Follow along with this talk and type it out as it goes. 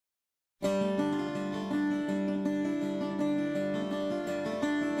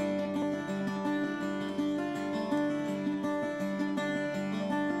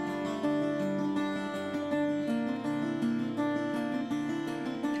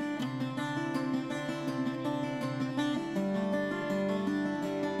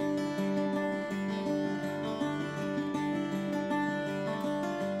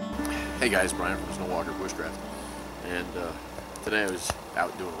Hey guys, Brian from Snowwalker Bushcraft, and today I was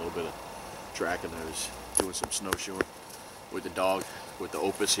out doing a little bit of tracking. I was doing some snowshoeing with the dog, with the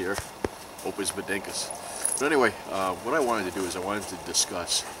Opus here, Opus Bedinkus. But anyway, what I wanted to do is I wanted to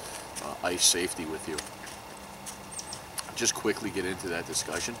discuss ice safety with you. Just quickly get into that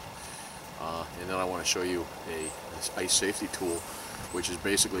discussion, and then I want to show you this ice safety tool, which is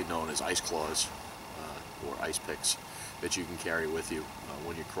basically known as ice claws or ice picks that you can carry with you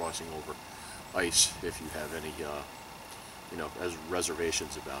when you're crossing over ice, if you have any as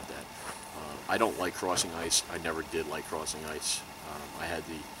reservations about that. I don't like crossing ice. I never did like crossing ice. I had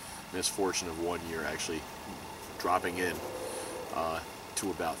the misfortune of one year actually dropping in to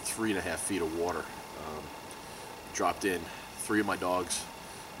about 3.5 feet of water. Dropped in 3 of my dogs,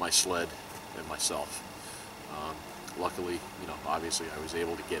 my sled, and myself. Luckily, obviously I was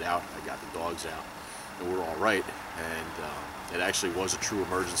able to get out. I got the dogs out, and we're all right. And it actually was a true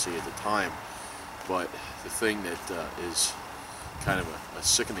emergency at the time. But the thing that is kind of a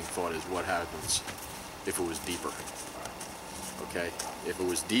sickening thought is what happens if it was deeper. Okay, if it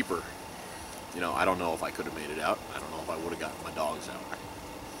was deeper, I don't know if I could have made it out. I don't know if I would have gotten my dogs out.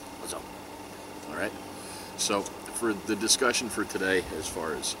 What's up? All right. So for the discussion for today, as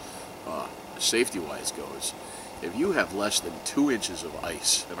far as safety-wise goes, if you have less than 2 inches of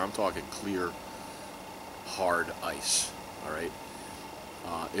ice, and I'm talking clear, hard ice, all right,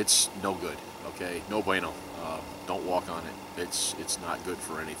 it's no good. Okay, no bueno. Don't walk on it. It's not good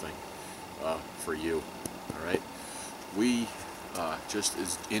for anything for you. All right. We just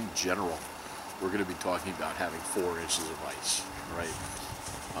as in general, we're going to be talking about having 4 inches of ice. All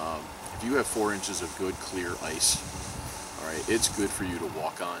right. If you have 4 inches of good clear ice, all right, it's good for you to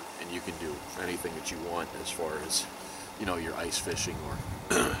walk on, and you can do anything that you want as far as your ice fishing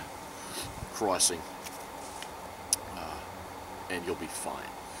or crossing, and you'll be fine.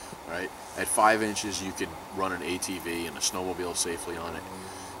 Right? At 5 inches, you can run an ATV and a snowmobile safely on it.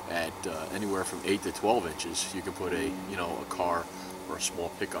 At anywhere from 8 to 12 inches, you can put a car or a small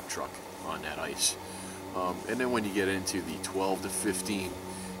pickup truck on that ice. And then when you get into the 12 to 15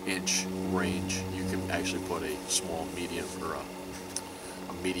 inch range, you can actually put a small medium or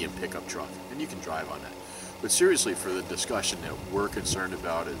a medium pickup truck, and you can drive on that. But seriously, for the discussion that we're concerned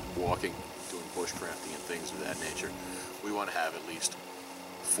about is walking, doing bushcrafting and things of that nature, we want to have at least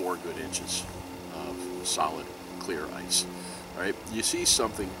 4 good inches of solid clear ice. All right, you see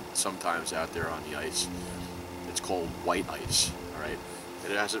something sometimes out there on the ice. It's called white ice. All right,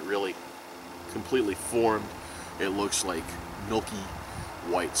 it hasn't really completely formed. It looks like milky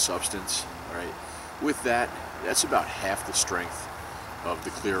white substance. All right, with that, that's about half the strength of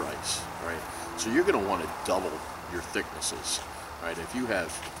the clear ice. All right, so you're going to want to double your thicknesses. All right, if you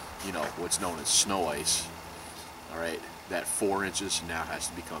have what's known as snow ice, all right, that 4 inches now has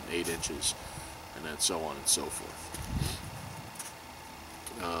to become 8 inches, and then so on and so forth.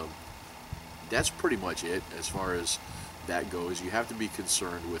 That's pretty much it as far as that goes. You have to be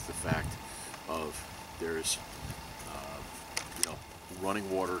concerned with the fact of there's running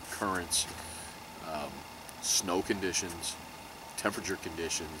water, currents, snow conditions, temperature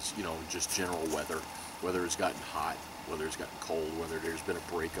conditions, just general weather, whether it's gotten hot, whether it's gotten cold, whether there's been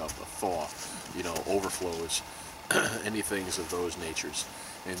a breakup, a thaw, overflows, any things of those natures.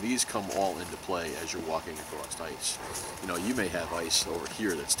 And these come all into play as you're walking across ice. You may have ice over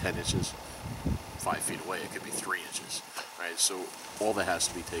here that's 10 inches, 5 feet away, it could be 3 inches. Right? So all that has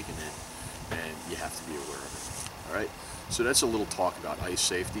to be taken in, and you have to be aware of it. All right? So that's a little talk about ice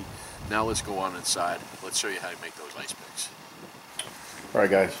safety. Now let's go on inside. Let's show you how to make those ice picks. All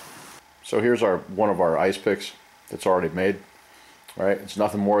right, guys. So here's one of our ice picks that's already made. All right, it's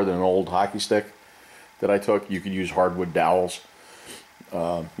nothing more than an old hockey stick that I took. You could use hardwood dowels,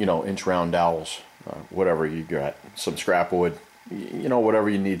 inch round dowels, whatever you got, some scrap wood, whatever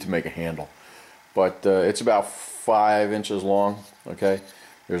you need to make a handle. But it's about 5 inches long. Okay,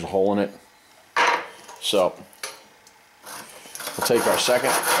 there's a hole in it. So we'll take our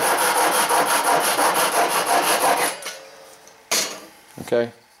second.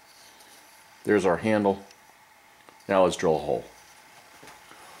 Okay, there's our handle. Now let's drill a hole.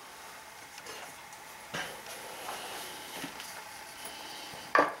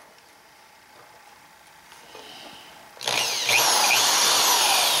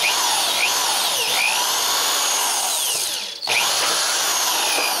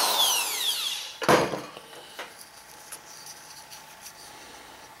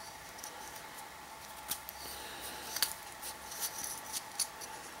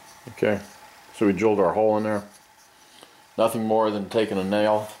 Okay, so we drilled our hole in there. Nothing more than taking a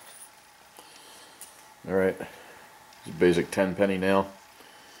nail. All right, it's a basic 10-penny nail.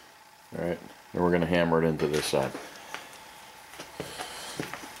 Alright, and we're going to hammer it into this side.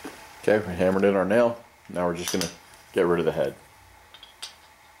 Okay, we hammered in our nail. Now we're just going to get rid of the head.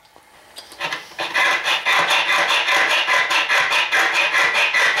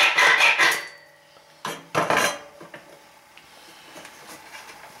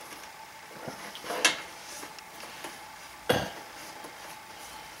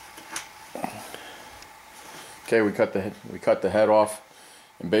 Okay, we cut the head off,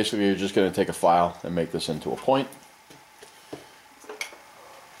 and basically you're just going to take a file and make this into a point.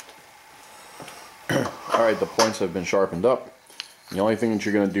 Alright, the points have been sharpened up. The only thing that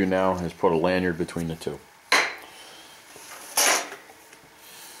you're going to do now is put a lanyard between the two.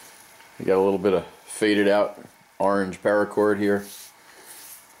 You got a little bit of faded out orange paracord here.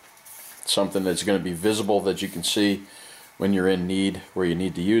 Something that's going to be visible that you can see when you're in need, where you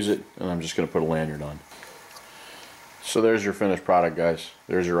need to use it, and I'm just going to put a lanyard on. So there's your finished product, guys.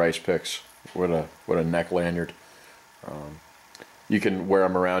 There's your ice picks with a neck lanyard. You can wear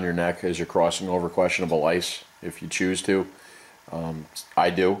them around your neck as you're crossing over questionable ice if you choose to. I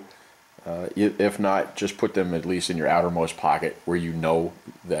do. If not, just put them at least in your outermost pocket where you know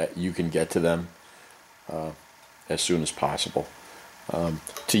that you can get to them as soon as possible.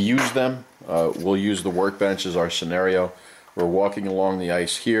 To use them, we'll use the workbench as our scenario. We're walking along the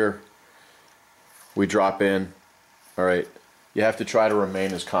ice here. We drop in. All right, you have to try to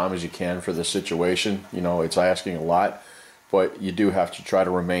remain as calm as you can for the situation. You know, it's asking a lot, but you do have to try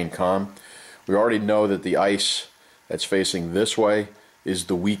to remain calm. We already know that the ice that's facing this way is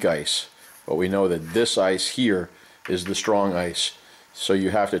the weak ice, but we know that this ice here is the strong ice. So you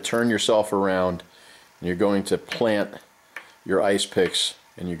have to turn yourself around, and you're going to plant your ice picks,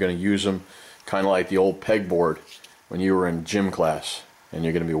 and you're going to use them kind of like the old pegboard when you were in gym class, and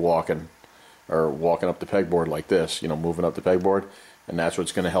you're going to be walking up the pegboard like this, you know, moving up the pegboard, and that's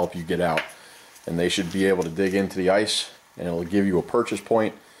what's going to help you get out. And they should be able to dig into the ice, and it'll give you a purchase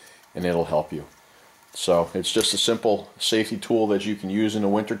point, and it'll help you. So it's just a simple safety tool that you can use in the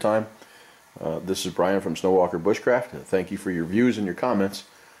wintertime. This is Brian from Snowwalker Bushcraft. Thank you for your views and your comments,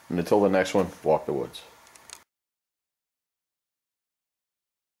 and until the next one, walk the woods.